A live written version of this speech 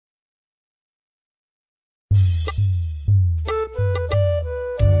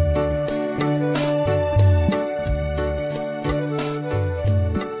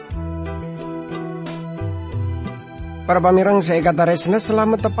Para pamirang saya kata resna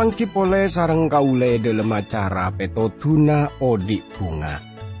selamat tepangki pole sareng kaule dalam acara petotuna odik bunga.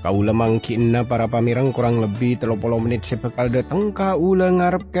 Kaule mangkinna para pamirang kurang lebih 30 menit sebekal datang kaule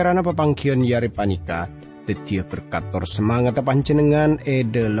ngarep kerana pepangkian yari panika. Tetia berkator semangat panjenengan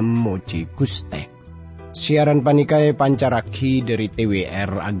dalam moji Guste. Siaran panika pancaraki dari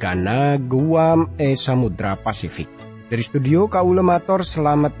TWR Agana Guam Samudra Pasifik. Dari studio kaule mator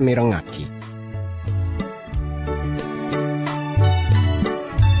selamat mirengaki.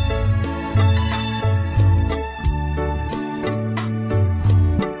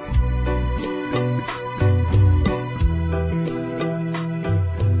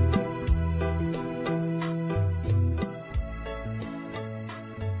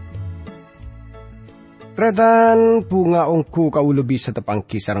 Tretan bunga ongku kau lebih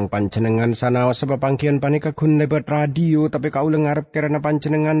setepangki sarang panjenengan sanawa sepapangkian panika kun lebat radio tapi kau ngarep kerana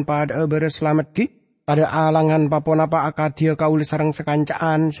panjenengan pada bereselamat ki pada alangan papon apa akadia kau sarang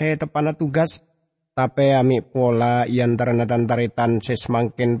sekancaan saya tepana tugas tapi ami pola yantarana tantaretan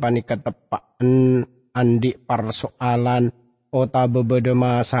sesmangkin panika tepaan andi persoalan ota bebede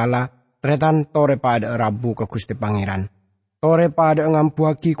masalah tretan tore pada rabu ke Gusti Pangeran tore pada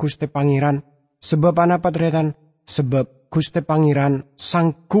ngampuaki Gusti Pangeran. Sebab apa tretan? Sebab Gusti Pangeran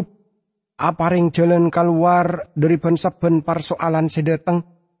sanggup aparing jalan keluar dari saben persoalan sedeteng.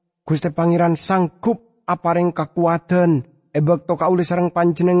 Gusti Pangeran sanggup aparing kekuatan ebekto kauli sareng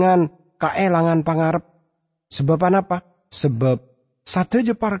panjenengan kaelangan pangarep. Sebab apa? Sebab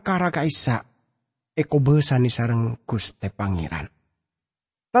sadeja perkara kaisa eko besani sareng Gusti Pangeran.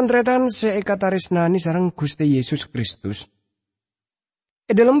 Tantretan seeka taresnani sareng Gusti Yesus Kristus.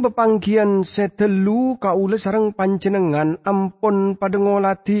 Dalam pepanggian setelu kaula sareng panjenengan ampun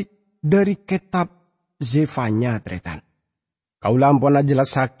padengolati dari kitab Zefanya tretan. Kaula ampun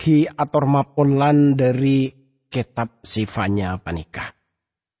ajelasaki ator maponlan dari kitab Zefanya panika.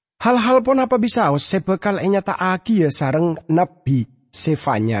 Hal-hal pun apa bisa sebekal nyataaki ya sareng Nabi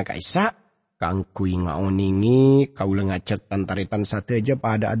Zefanya kaisa kangkui ngaoningi kaula ngajak tantaritan sadeja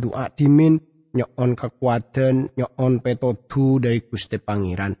pada doa dimin nyoon kekuatan, nyoon petodu dari Gusti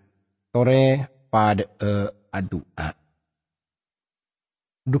Pangeran. Tore pada adua.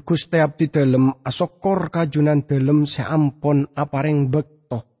 Dukus teap di dalam asokor kajunan dalam seampon apareng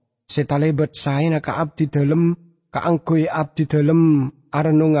bekto. Setalebet saya ka abdi dalam kaangkui abdi dalam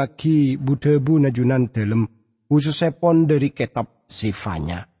arenungagi budebu najunan dalam khususepon dari kitab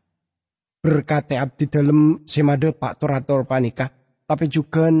Zefanya. Berkate abdi dalam semade pak torator panika. Tapi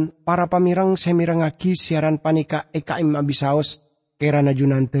juga para pamirang semirangagi siaran panika EKM Abisaos kerana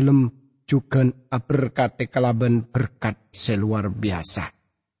junan dalam juga berkate kalaban berkat seluar biasa.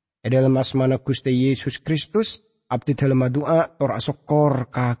 Dalam asmana Gusti Yesus Kristus abdi dalam doa tor asokor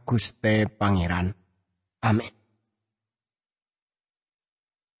ka Gusti Pangeran. Amin.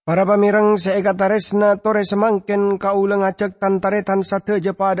 Para pamirang seeka taresna tore semangken kaula ngajak tantaretan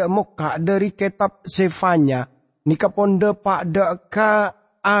sateja pada moka dari kitab Zefanya. Nika ponde pada ka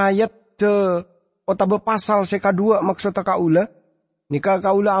ayat otabe pasal seka 2 maksud kaula. Nika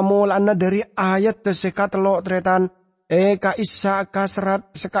kaula amol anna dari ayat seka 3 tretan ka isa ka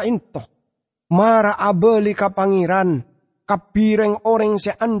serat seka intoh. Mara abeli ka pangeran kapireng orang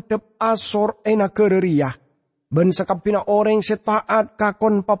se antep asor nagereriah. Ben sekapina orang se taat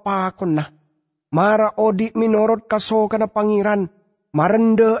kakon papakon nah. Mara odi minorot kaso kana pangeran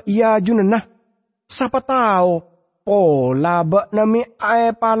marende ia junenah. Sapa tau pola bak nami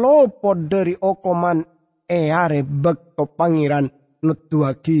palopod dari okoman are bekto pangeran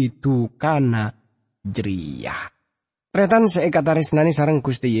nutua kitu kana jeriah. Tretan seeka taresnani sareng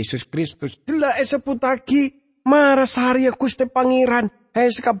Gusti Yesus Kristus. Dila seputaki marasarya Gusti Pangeran.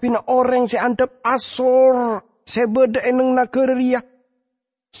 Sekapina orang seandep asor sebede eneng nageria.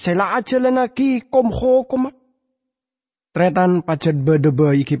 Sela aja lenaki komho koma. Tretan pacet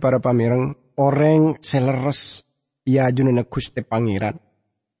bedebe iki para pamirang orang seleres ya junana Gusti Pangeran.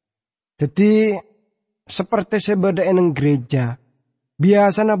 Jadi seperti sebeda eneng gereja.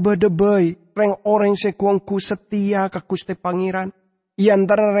 Biasana bedebay reng orang sekuangku setia ke Gusti Pangeran.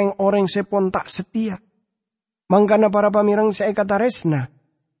 Iantara reng orang sepon tak setia. Mangkana para pamirang seeka taresna.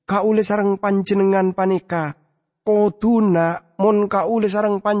 Kaule sarang panjenengan panika. Koduna mon kaule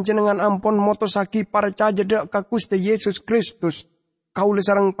sarang panjenengan ampon motosaki parcaja dek ka Gusti Yesus Kristus. Kaule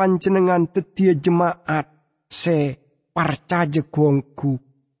sarang panjenengan tetia jemaat. Se parcaja kuangku,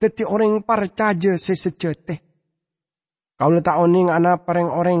 teti orang parcaja se sejete. Kau letak oning anak pareng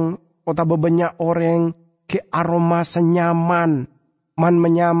orang, kota bebanyak orang ke aroma senyaman, man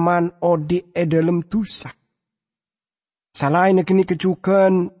menyaman odi dalam dosa. Salah ini kini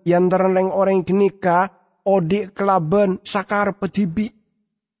kecukan, yang terang orang kini ka odik kelaben sakar petibi.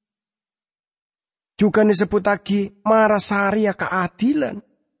 Juga disebut lagi marasaria keadilan.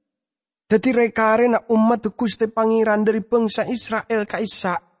 Dadi rekare na umat Gusti Pangeran dari bangsa Israel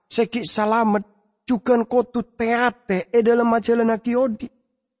kaisa seki salamet juga kotu teate dalam majalah kiodi.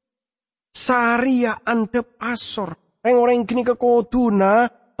 Saria andep asor. Orang kini ke kotuna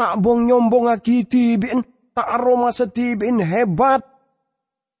tak bong nyombong lagi tibin tak aroma setibin hebat.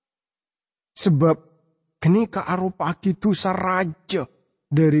 Sebab kini ke arupa gitu saraja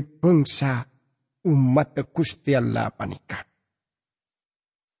dari bangsa umat Gusti Allah panika.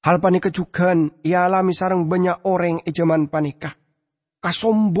 Hal panika juga ia alami sarang banyak orang zaman panika.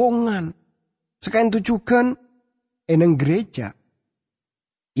 Kasombongan. Sekain itu juga eneng gereja.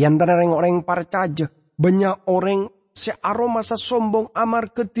 Yang orang parcaja. Banyak orang searoma sombong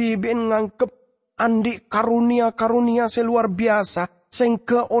amar ketibin ngangkep andi karunia seluar biasa.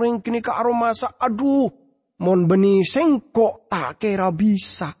 Sengke orang kini ke aroma aduh. Mon beni sengko tak kira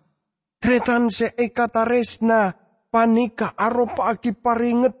bisa. Tretan seekataresna panika aropa aki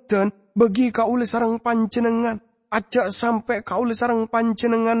paringetan bagi kaule sarang panjenengan. Aja sampai kaule sarang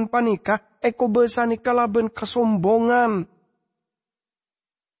panjenengan panika eko besani kalaben kesombongan.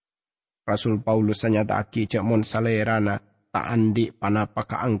 Rasul Paulus nyata aki cak mon salerana tak andi panapa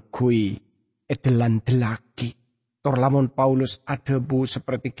kaangkui edelan delaki. Tor lamun Paulus adebu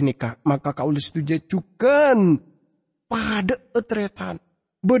seperti kinika maka kaule setuju juga pada etretan.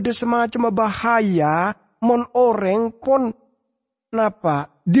 Beda semacam bahaya mon orang pon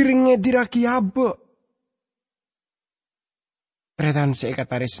napa diringe diraki abe. Tretan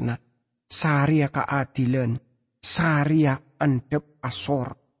seekataresna saria keadilan, saria andep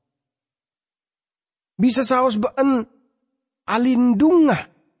asor. Bisa saos been alindungah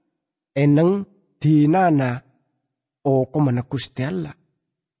eneng dinana o kumana Gusti Allah.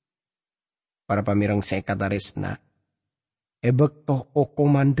 Para pamirang seekataresna ebek toh o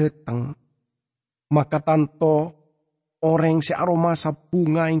komandeteng maka tanto orang si aroma sa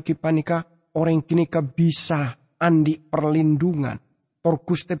bunga yang kipanika orang kini ka bisa andi perlindungan. Tor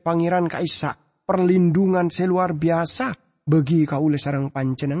Gusti Pangeran kaisa perlindungan seluar biasa bagi kaule sarang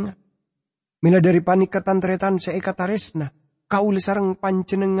panjenengan. Mila dari panika tantretan seekataresna kaule sarang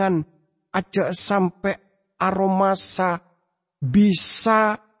panjenengan aja sampai aroma sa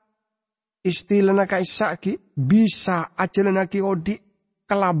bisa istilahna kaisa ki bisa ajalana ki odi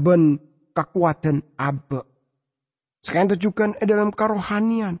kelaben kekuatan abe. Sekarang itu juga dalam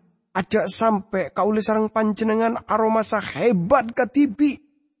kerohanian. Aja sampai kaule sarang panjenengan aroma sa hebat katibi.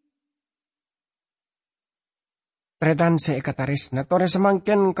 Tretan seekataresna tore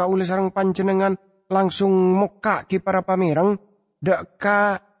semangken kaule sarang panjenengan langsung muka ki para pamirang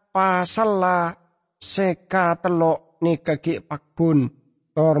deka pasala seka telok nika ki pakbun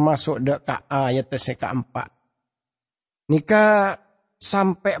tor masuk deka ayat seka 4. Nika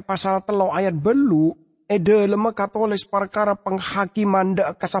sampai pasal telo ayat belu dalam katolis perkara penghakiman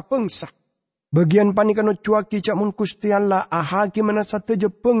da kasabangsa. Bagian panika no cuaki cak mun Gusti Allah hakiman sateja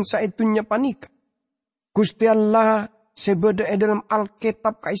bangsa itunya panika. Gusti Allah sebeda dalam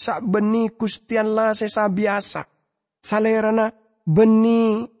Alkitab kaisa beni Gusti Allah sesa biasa. Salerana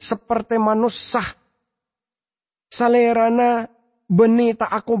beni seperti manusia. Salerana beni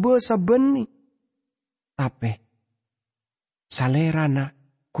tak aku besa beni. Tapi salerana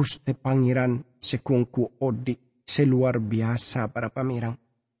Gusti Pangeran sekungku odi seluar biasa para pamirang.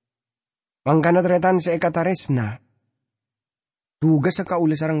 Mangkana tretan seekataresna. Tugas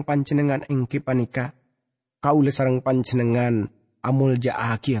kaule sarang panjenengan engki panika. Kaule sarang panjenengan amul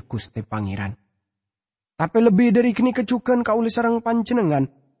jaaki Gusti Pangeran. Tapi lebih dari kini kecukan kaule sarang panjenengan.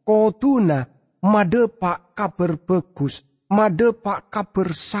 Kotuna madepak kabar bagus. Madepak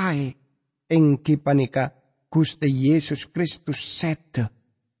kabar sae. Engki panika Gusti Yesus Kristus sede.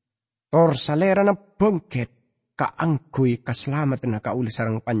 Tor salerana bangkit kaangkui keselamatan kauli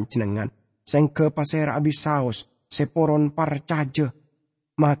sarang panjenengan. Sengke pasera abisaos seporon parcaje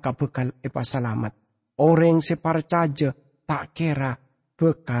maka bekal epasalamat. Orang separcaje tak kira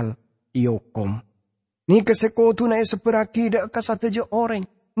bekal iokom. Nika sekotu na seberaki dak kasateje orang.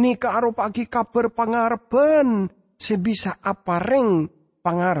 Nika aropaki kabar pangarpen sebisa apa reng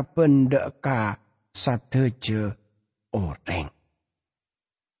pangarpen dak ka sateje orang.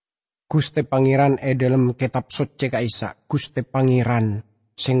 Gusti Pangeran dalam kitab suci kaisa. Gusti Pangeran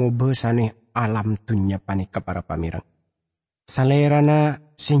sing ubesane alam dunya panika para pamirang. Salerana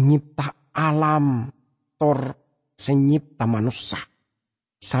sing nyipta alam tor sing nyipta manusia.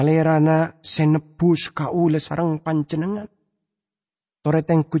 Salerana sing nebus kaule sareng panjenengan.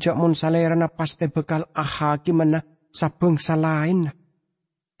 Toreteng kujak mun salerana pasti bekal ahakimana sa bangsa lain.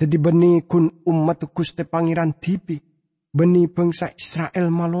 Jadi beni kun umat Gusti Pangeran dipi. Beni bangsa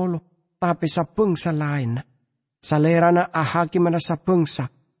Israel malolo. Tapi sa bangsa lain. Salerana ahaki mana sa bangsa.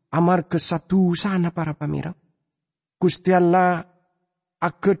 Amar kesatu sana para pamirang. Gusti Allah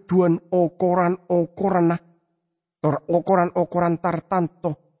ageduan okoran-okoran na. Tor okoran-okoran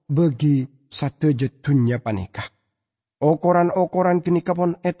tartanto bagi sateja dunya panikah. Okoran-okoran kinika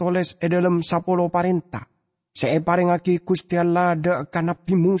pon etoles dalam 10 parenta. Seeparingaki Gusti Allah de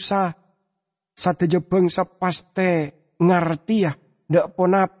kanapi Musa. Sateja bangsa paste ngarti ya. De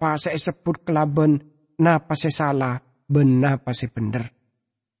pon apa sebut kelaban napa salah ben napa bener.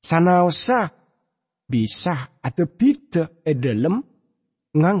 Sanausa bisa atau bida dalam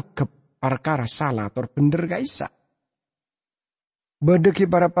ngangkep perkara salah atau bener gaisa. Badeki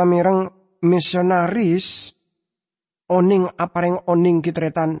para pamirang misionaris oning apareng oning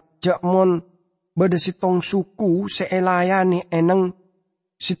kitretan jakmon bade sitong suku seelayani eneng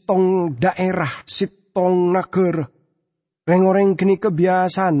sitong daerah sitong negara. Reng-oreng kini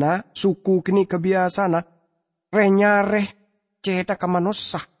kebiasana suku kini kebiasana renyareh cetak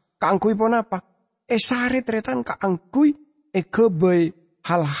kamanosah kaangkui pon apa sari tretan kaangkui kebay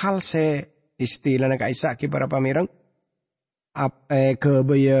hal-hal se istilahnya kaisa ki para pamirang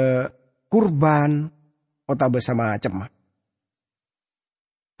kebaya kurban otak bersama macam.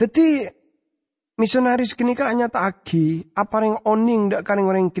 Jadi misionaris kenika hanya taki apa yang oning dak karing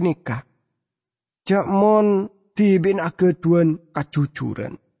orang kenika. Jakmon dibin ageduan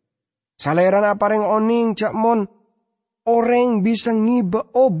kajujuran. Saleran apa yang oning jakmon orang bisa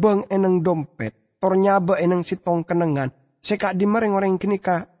ngiba obang eneng dompet tor nyaba eneng sitong kenengan. Seka di mereng orang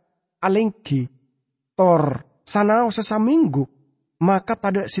kenika alengki tor sanau sesaminggu, maka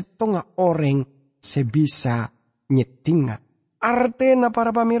tada sitonga orang sebisa nyetinga. Artena para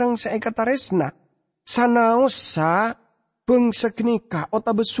pamirang seekataresna, sanau sa bangsa kenika,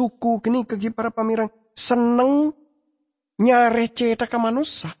 otabe suku kenika ki para pamirang seneng nyare cetak ke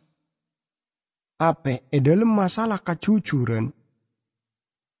manusia. Apa? Dalam masalah kejujuran,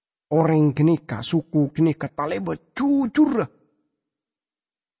 orang kenika, suku kenika taleba jujur.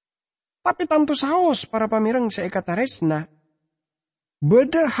 Tapi tantu saos para pamirang seekataresna.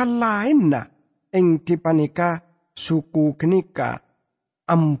 Beda hal lain na. Eng kipanika suku kenika.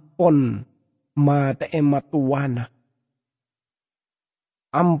 Ampon mata ematuana.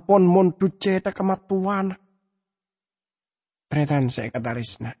 Ampon montu ceta kematuana. Tretan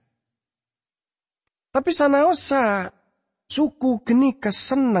seekataresna. Tapi sanaosa suku kenika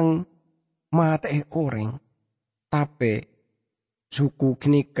seneng mata orang. Tapi suku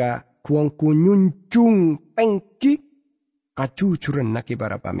kenika kuang kunyunjung tengki kajujuran naki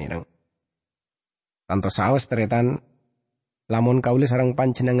para pamirang. Tanto saos teretan lamun kaule sarang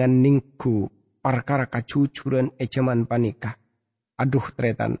panjenengan ningku perkara kajujuran ejaman panika. Aduh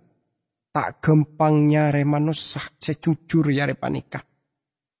teretan tak gempang nyare manusia sejujur yare panika.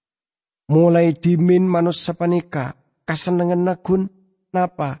 Mulai dimin manusia panika kasenengan nagun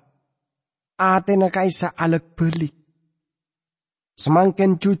napa? Atena kaisa aleg beli.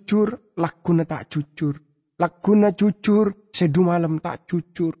 Semangken jujur, laguna tak jujur. Laguna jujur, sedu malam tak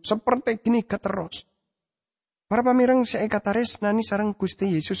jujur. Seperti gini terus. Para pamirang seekatares nani sarang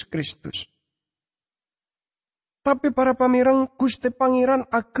Gusti Yesus Kristus. Tapi para pamirang Gusti Pangeran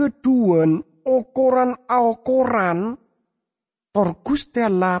ageduan okoran tor Gusti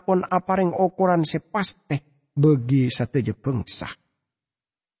Allah pon apareng okoran sepaste bagi sateja bangsa.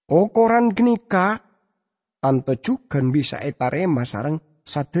 Okoran genika tanto juga bisa etarema sarang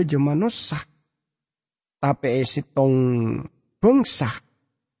sateja manusia. Tapi esitong bangsa.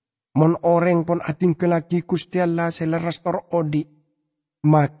 Mon orang pon ating kelaki Gusti Allah seleras tor odi.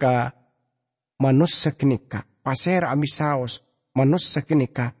 Maka manusia genika. Pasir amisaos. Manusia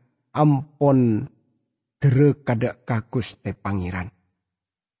genika. Ampon dere kada ka Gusti Pangeran.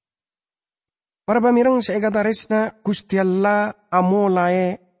 Para pamirang seekataresna Gusti Allah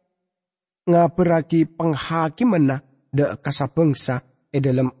amolae ngaberagi penghakiman na de kasabangsa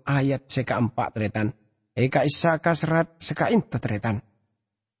dalam ayat seka-4 tretan. Eka isa kasrat seka-5 tretan.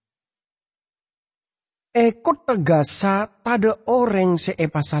 Ekot tegasa tada orang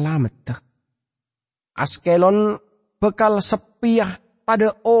seepasalamet. Askelon bekal sepiah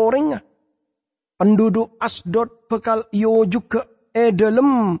tada orang. Penduduk Asdod bekal iyo juga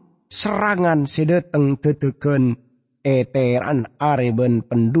dalam serangan sedeteng teteken eteran areben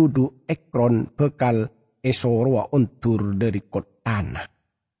penduduk Ekron bekal esorwa untur dari kotana.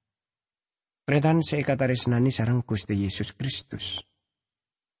 Tretan seekataresnani sarang Gusti Yesus Kristus.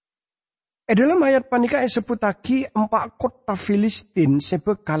 Dalam ayat panika sebutaki 4 kota Filistin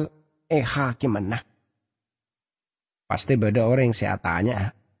sebekal hakimana. Pasti beda orang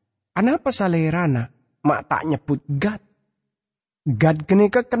seatanya. Anapa salerana mak tak nyebut God? God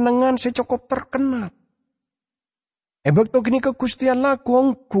kenika kenangan secokop terkenal. Ebek to kenika Gusti Allah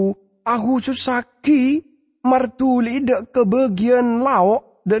kuangku ahu susaki martuli dek ke bagian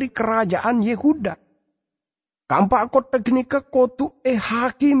laok dari kerajaan Yehuda. Kampak kota kenika kotu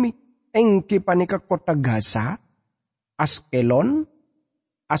hakimi engki panika kota Gaza, Askelon,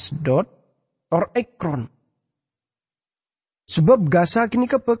 Asdod, Tor Ekron. Sebab Gaza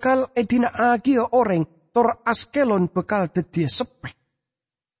kenika bekal edina agi orang, Tor Askelon bekal dedia sepek.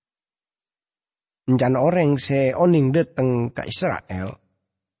 Njan orang se oning dateng ke Israel.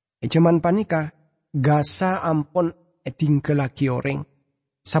 Cuman panika Gaza ampon eding ke laki orang.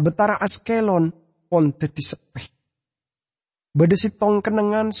 Sabetara Askelon pon dadi sepeh. Bedesi tong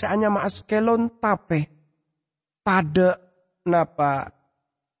kenengan seanya ma Askelon tape. Tada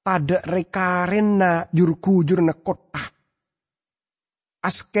rekarena jurkujur na kota.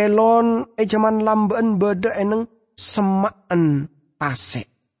 Askelon jaman lambaan beda eneng semaan tase.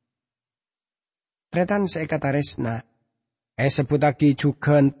 Tretan saya kata resna. Seputaki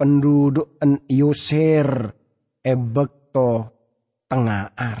cukan penduduk en Yosir bekto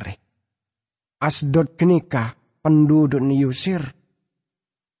tengah are. Asdod kenika penduduk ni Yosir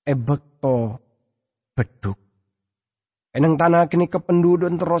bekto beduk. Eneng tanah kenika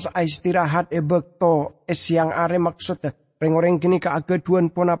penduduk terus istirahat bekto siang are maksudnya. Reng-reng kenika agaduan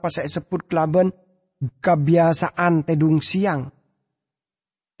pun apa saya sebut kelaban kebiasaan tedung siang.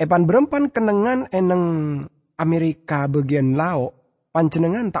 Epan berempan kenengan eneng Amerika bagian laut,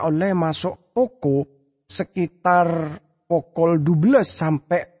 panjenengan tak oleh masuk toko sekitar pukul 12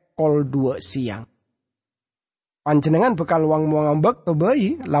 sampai pukul 2 siang. Panjenengan bekal wang ngambek to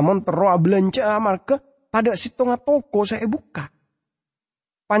bayi, lamun tero belanja marke tada sitonga toko saya buka.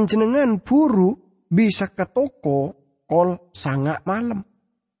 Panjenengan buru bisa ke toko kol sangat malam.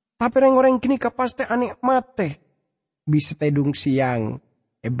 Tapi orang kini pasti anik mate bisa tedung siang.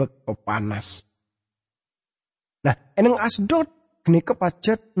 Ebek to panas. Nah, eneng Asdod kini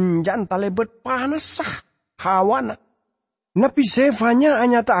kepacat njan talebet panas sah hawana. Napi sefanya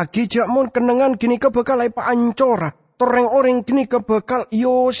hanya tak agi jakmon kenengan kini kebekal pa ancora. Toreng-oreng kini kebekal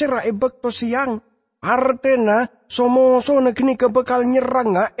Yosir ebek to siang. Artena somoso na kini kebekal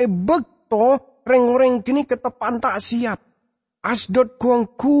nyerang ebek to reng-oreng kini ketepan tak siap. Asdod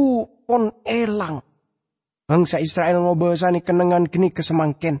kuangku pon elang. Bangsa Israel ngobosani kenengan kini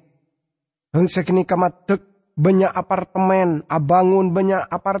kesemangken. Bangsa kini kamatek banyak apartemen, abangun banyak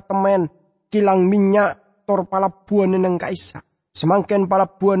apartemen, kilang minyak, tor palabuan neng kaisa. Semangken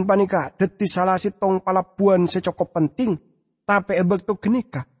palabuan panika, deti salah sitong palabuan secokop penting. Tapi ebek tu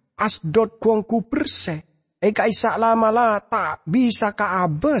kenika, Asdod kuangku bersih. Kaisa lama lah tak bisa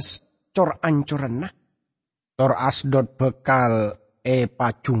kaabes, cor ancuren nah. Tor Asdod bekal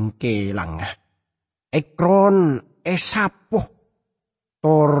pacungke langah. Ekron sapuh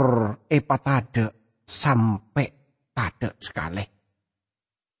tor patade sampai tade sekali.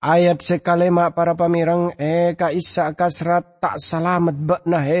 Ayat sekali mak para pamirang kaisa kasrat tak selamat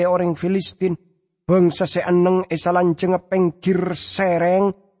bakna orang Filistin. Bangsa seeneng salanceng pengkir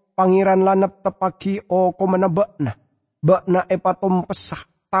sereng pangeran lanap tepaki komena bakna. Bakna patom pesah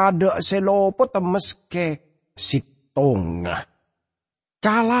tade selopo temeske sitonga.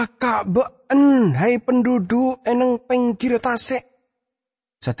 Calaka been hai penduduk eneng pengkir tasek.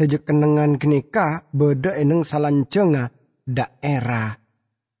 Sateja kenengan kenika beda eneng salancenga daerah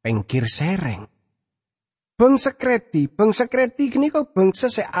pengkir sereng. Bangsa Kreti kenika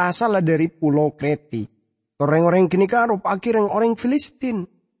bangsa seasal dari pulau Kreti. Orang-orang kenika rupa akhirnya orang Filistin.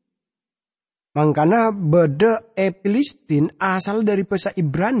 Mangkana beda Filistin asal dari bahasa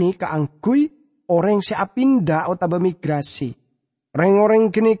Ibrani keangkui orang seapinda atau migrasi.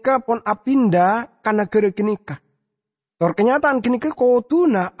 Orang-orang kenika pon apinda karena negara kenika. Tor kenyataan kenika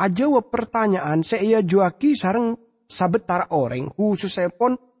kotuna aja pertanyaan saya juaki sareng sabetar orang khususnya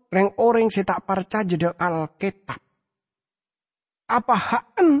pon orang saya tak percaya dengan Alkitab. Apa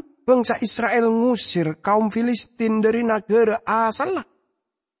hakan bangsa Israel ngusir kaum Filistin dari negara asal lah?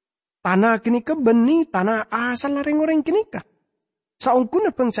 Tanah kenika benih tanah asal orang-orang kenika.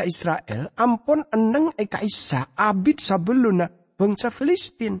 Saungkuna bangsa Israel ampun eneng kaisa abid sabeluna bangsa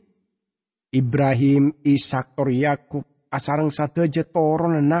Filistin. Ibrahim, Ishak, tor Yakub, asarang sateja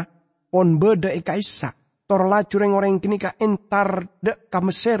toronana pon beda kaisa. Tor lacureng orang kini ka entar de ka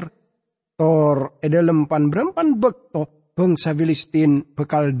Mesir. Tor edelempan berempan bekto bangsa Filistin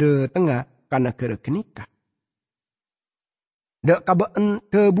bekal de tengah kana kere kenika. De kabeen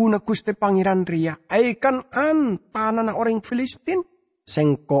tebu na kuste pangeran ria. Aikan tanah orang Filistin.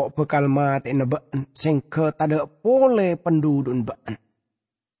 Sengko bekal mati na been. Sengko tada pole pendudun been.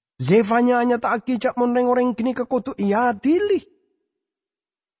 Zefanya hanya tak akicak monreng-oreng kini kekotu iya tilih.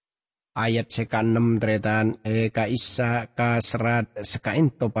 Ayat seka 6 tretan ka isa ka serat seka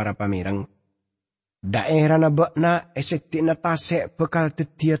ento para pamirang. Daerah na bakna esekti na tase bekal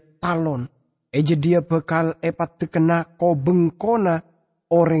tetia talon. Eje dia bekal epat tekena ko bengkona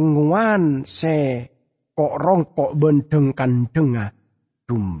orenguan se kok rongkok bendeng kandenga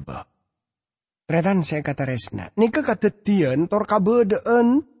dumba. Tretan saya kata resna. Nika katetian tor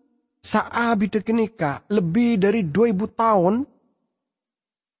kabedeen saabi tekenika lebih dari 2000 tahun.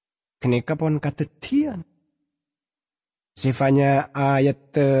 Kenika pon katetian. Sifanya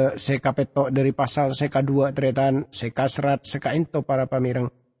ayat seka petok dari pasal seka 2 tretan seka serat seka ento para pamirang.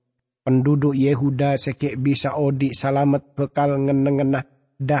 Penduduk Yehuda seke bisa odi salamet bekal ngenengenah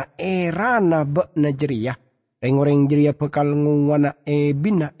daerah na bek najriyah. Reng-reng jeriah bekal nguwana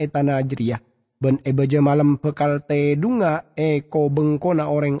bina etana jeriah. Ben baja malam bekal tedunga ko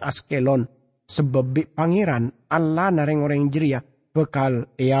bengkona orang Askelon. Sebab pangeran Allah na reng-reng jeriah bekal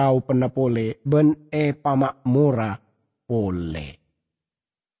yau penapole ben pamakmura pole.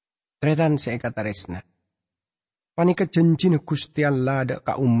 Tretan saya kata resna. Panika janji na Gusti Allah da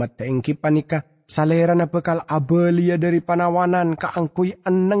ka umat da engki panika salera na bekal abelia dari panawanan ka angkui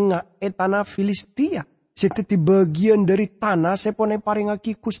anenga etana Filistia. Seteti bagian dari tanah sepone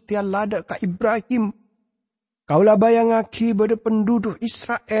paringaki Gusti Allah da ka Ibrahim. Kaulah bayangaki bada penduduk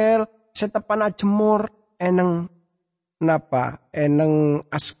Israel setepana jemor eneng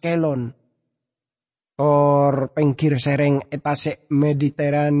Askelon. Tor pengkir sereng etase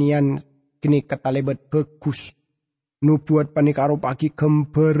Mediterranean kini ketalebet bagus. Nubuat panikaro pagi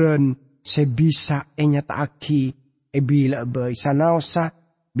gembaran sebisa nyataaki bila bay sanaosa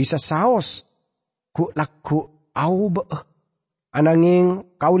bisa saos ku laku au be.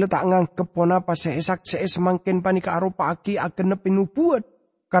 Ananging kau letak ngangkep pona pas seesak semangkin panikaro pagi akan nepinubuat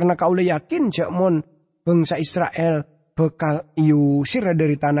karena kau le yakin jakmon bangsa Israel bekal iusir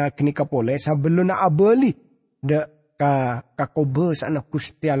dari tanah kini kapole sebelum na abeli de ka kakobes anak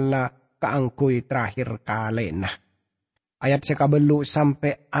Gusti Allah kaangkui terakhir kalena. Ayat seka belu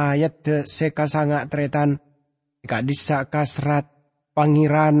sampai ayat seka sanga tretan. Ika disa kasrat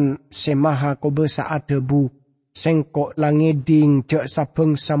pangeran semaha kobesa adebu. Sengkok langeding jek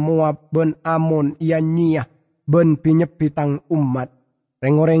sabeng semua ben amon ianyia ben pinyepitang umat.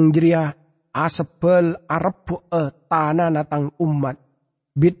 Rengoreng jeria asebel arebu tanah natang umat.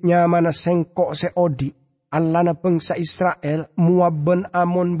 Bitnya mana sengkok seodi. Allah na bangsa Israel muab ben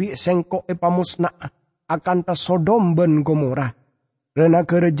amon bi sengkok epamusna. Akan ta Sodom ben Gomora. Rena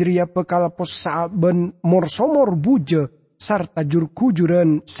gerejeria bekal posa ben morsomor buja sarta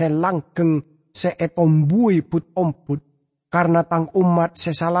jurkujuran selangkeng seetombui put omput. Karena tang umat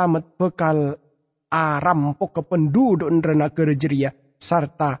sesalamet bekal arampok ke penduduk rena gerejeria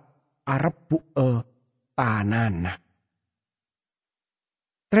sarta arepu tanana.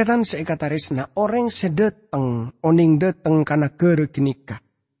 Tretan seikatarisna orang sedeteng oning deteng kana gere kinika.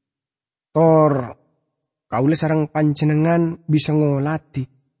 Tor kaula sarang panjenengan bisa ngolati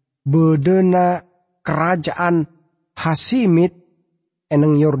bedena kerajaan Hasimit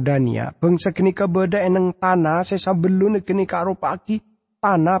eneng Yordania bangsa kenika beda eneng tanah sesabelun kenika aropaki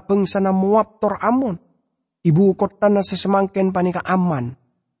tanah bangsa na Moab tor Amon ibu kota na sesemangken panika aman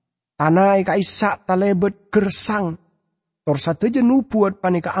tanah ika isak talebet gersang tor sateja nubuat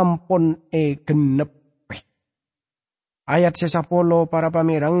panika ampon genep ayat sesapolo para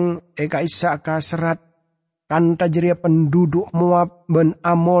pamirang ika isak ka serat kanta jeria penduduk Moab ben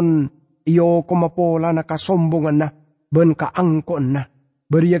Amon iyo kumapola na kasombongan na ben kaangkon na.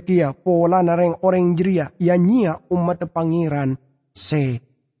 Beriakia pola na reng orang jeria ianya umat pangeran se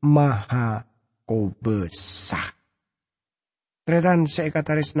maha kobesa. Tretan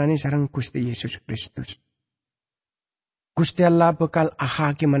seikataris nani sarang Gusti Yesus Kristus. Gusti Allah bekal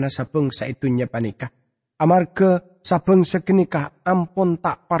ahaki mana sabeng sa itunya panika. Amarga sabeng sekenika ampon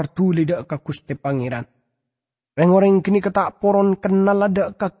tak partuli dek ka Gusti pangeran. Reng-oreng kini ketak poron kenal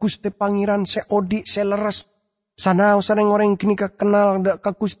ada ka Gusti pangeran seodi seleres. Sanau reng-oreng kini kenal ada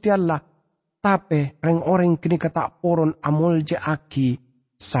ka Gusti Allah. Tapi reng-oreng kini ketak poron amol je aki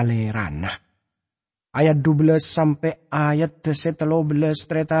salerana. Ayat 12 sampai ayat 13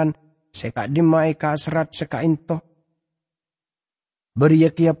 tretan. Seka dimai ka serat seka into.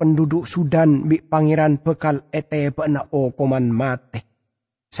 Beriakia penduduk Sudan bi pangeran bekal ete bena o koman mate.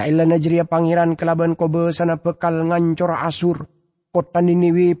 Saila Najria pangeran kelaban kobe sana bekal ngancor Asur. Kota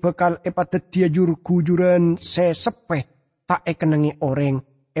Niniwi bekal epatetia jurkujuran sesepeh tak ekenangi orang.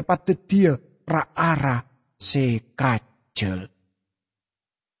 Epatetia raara sekacel.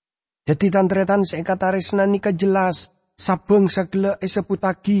 Jadi tantretan sekatarisna nika jelas sabeng sagala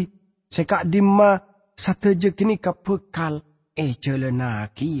seputagi seka dimma sateje kini ka bekal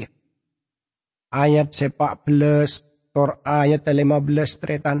jelenaki. Ayat 14 tor ayat 15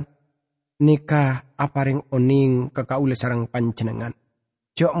 tretan nikah aparing oning kakaula sareng panjenengan.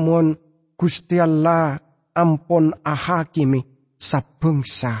 Jokmon Gusti Allah ampon ahakimi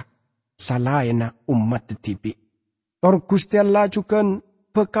sabengsa salayana umat tibi. Tor Gusti Allah juga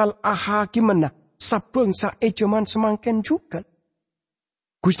bekal ahakimana sabengsa ejaman semangken juga.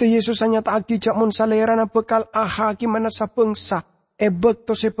 Gusti Yesus hanya taagi jakmun salerana bekal ahakimana sabengsa ebek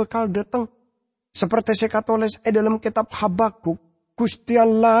to se bekal datang. Seperti saya katoles dalam kitab Habakuk, Gusti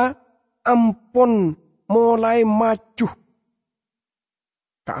Allah ampun mulai maju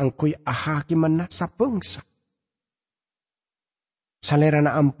kaangkuy ahakimana sabengsa.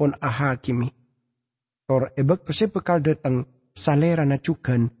 Salerana ampun ahakimi. Tor ebek to se bekal datang salerana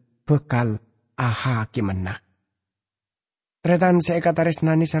cugan bekal ahakimana. Tretan saya katares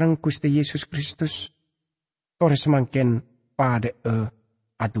nani sarang Gusti Yesus Kristus. Tor semangken pada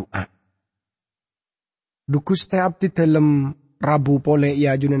adua. Dukus te abdi dalam Rabu pole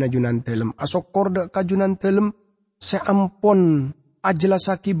ya ajunan dalam asok korda kajunan dalam seampun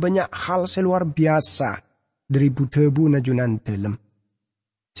ajelasaki banyak hal seluar biasa dari budebu najunan dalam.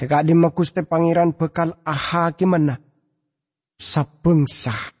 Seka di makuste pangeran bekal ahakimana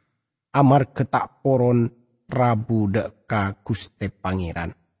sabengsa amar ketak poron Rabu deka Guste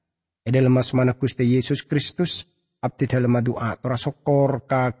pangeran. Dalam asmana Guste Yesus Kristus abdi dalam doa tora sokor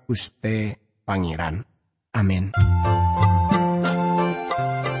ka Guste pangeran. Amin.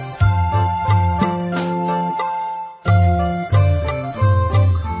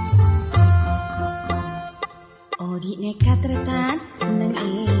 Odi nekat retan nang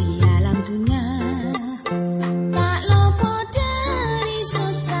alam dunia, tak lopo dari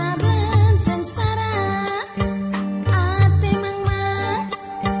susah sengsara. Ate mang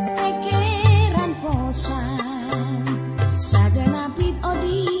pikiran bosan, saja nabit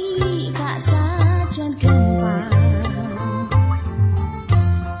odi tak sajan gempar.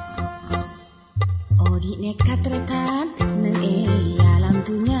 Odi nekat retan nang alam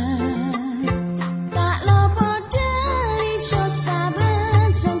dunia.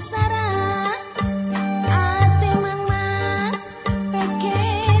 Sengsara ate mang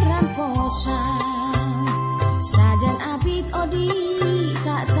pikiran bosan, sajan abid odi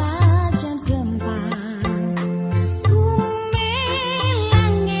tak sajan gempar. Kumelange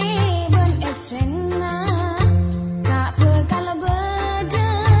ben esena tak bekal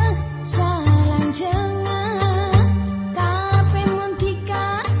beda salang jengah, tapi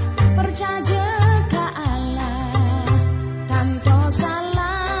muntika percaya ka Allah tanpa salah.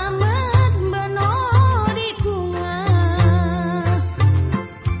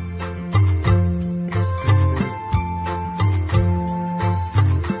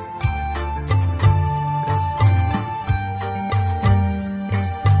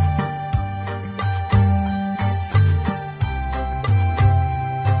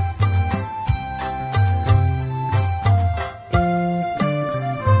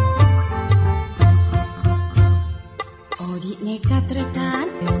 Nekat retan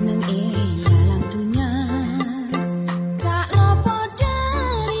nang alam dunia, tak lopo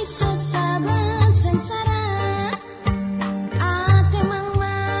dari susah sengsara. Ate mang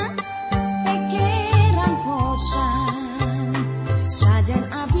pikiran bosan, sajan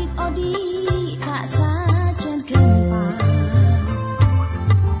abid odi